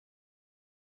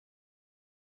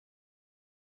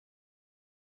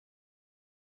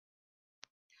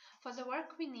For the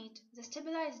work we need the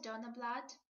stabilized donor blood,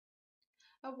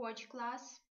 a watch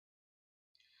glass,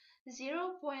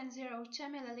 0.02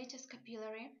 milliliters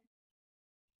capillary,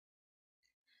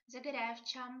 the Garaev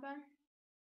chamber,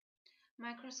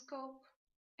 microscope,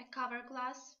 a cover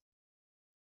glass,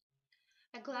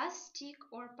 a glass stick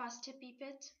or pasta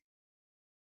pipette,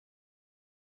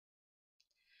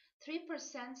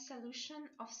 3% solution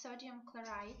of sodium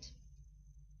chloride,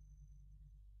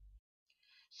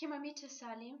 thermometer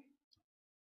saline,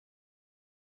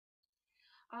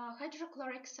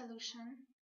 hydrochloric solution,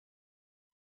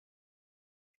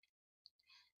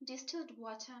 distilled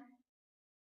water,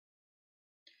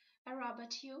 a rubber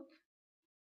tube,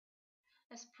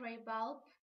 a spray bulb,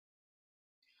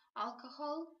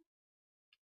 alcohol,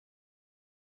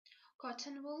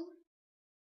 cotton wool,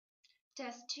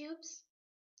 test tubes,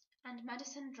 and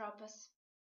medicine droppers.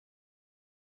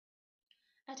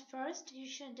 At first, you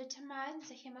should determine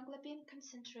the hemoglobin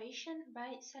concentration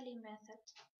by saline method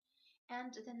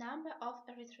and the number of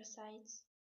erythrocytes.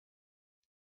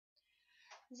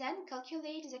 Then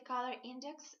calculate the color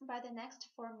index by the next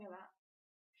formula.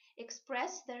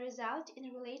 Express the result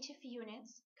in relative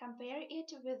units. Compare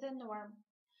it with the norm,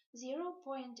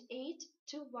 0.8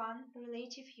 to 1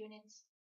 relative units.